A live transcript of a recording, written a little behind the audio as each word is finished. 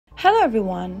Hello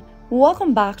everyone,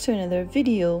 welcome back to another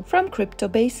video from Crypto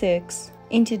Basics.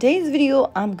 In today's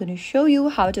video, I'm going to show you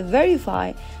how to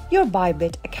verify your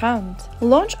Bybit account.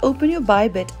 Open your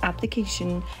Bybit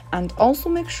application and also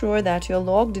make sure that you're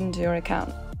logged into your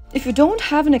account. If you don't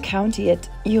have an account yet,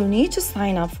 you'll need to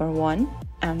sign up for one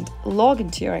and log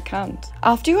into your account.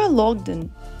 After you are logged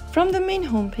in, from the main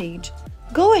homepage,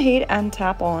 go ahead and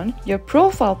tap on your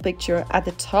profile picture at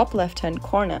the top left-hand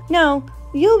corner. Now,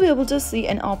 you'll be able to see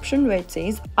an option where it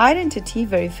says Identity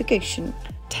Verification.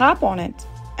 Tap on it,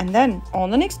 and then on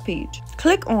the next page,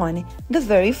 click on the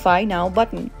Verify Now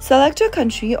button. Select your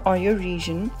country or your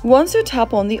region. Once you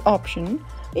tap on the option,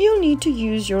 you'll need to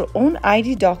use your own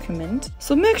ID document,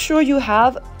 so make sure you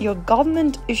have your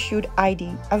government-issued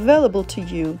ID available to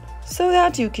you so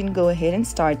that you can go ahead and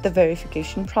start the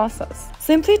verification process.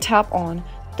 Simply tap on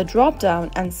the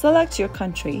drop-down and select your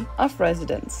country of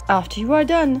residence. After you are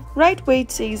done, right where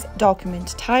it says Document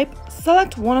Type,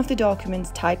 select one of the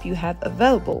documents type you have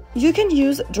available. You can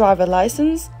use driver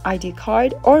license, ID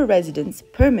card, or residence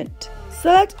permit.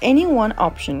 Select any one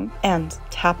option and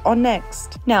tap on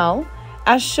Next. Now,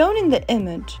 as shown in the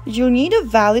image, you need a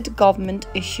valid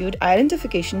government-issued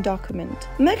identification document.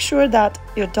 Make sure that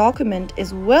your document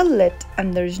is well lit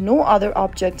and there is no other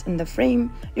object in the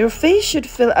frame. Your face should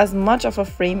fill as much of a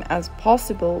frame as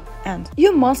possible, and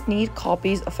you must need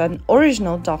copies of an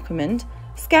original document.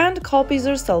 Scanned copies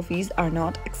or selfies are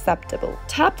not acceptable.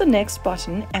 Tap the Next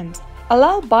button and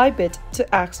allow Bybit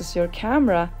to access your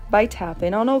camera by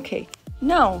tapping on OK.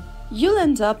 Now, you'll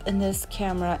end up in this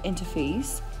camera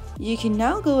interface. You can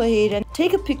now go ahead and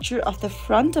take a picture of the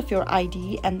front of your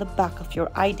ID and the back of your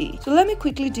ID. So let me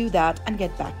quickly do that and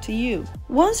get back to you.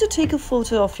 Once you take a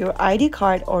photo of your ID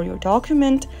card or your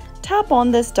document, tap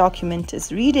on this Document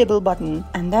is Readable button,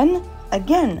 and then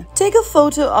again, take a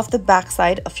photo of the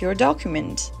backside of your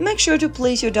document. Make sure to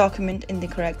place your document in the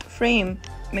correct frame.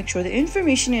 Make sure the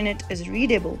information in it is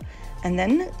readable, and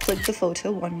then click the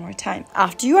photo one more time.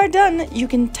 After you are done, you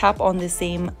can tap on the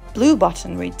same blue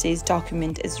button where it says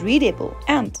Document is Readable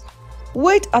and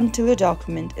wait until your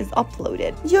document is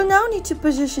uploaded. You now need to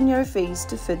position your face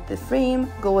to fit the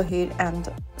frame. Go ahead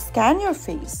and scan your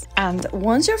face. And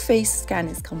once your face scan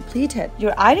is completed,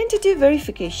 your identity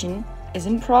verification is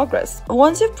in progress.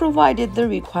 Once you've provided the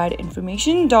required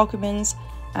information, documents,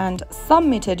 and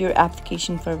submitted your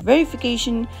application for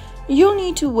verification, you'll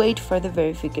need to wait for the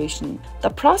verification. The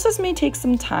process may take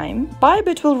some time.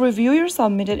 Bybit will review your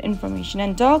submitted information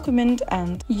and document,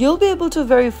 and you'll be able to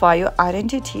verify your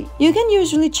identity. You can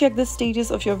usually check the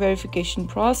status of your verification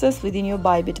process within your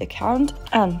Bybit account,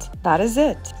 and that is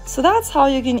it. So that's how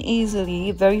you can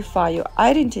easily verify your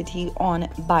identity on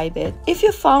Bybit. If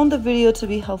you found the video to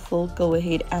be helpful, go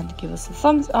ahead and give us a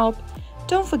thumbs up.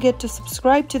 Don't forget to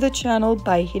subscribe to the channel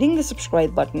by hitting the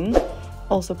subscribe button.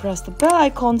 Also press the bell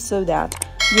icon so that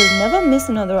you'll never miss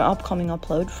another upcoming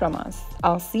upload from us.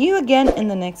 I'll see you again in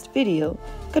the next video.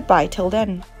 Goodbye till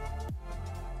then.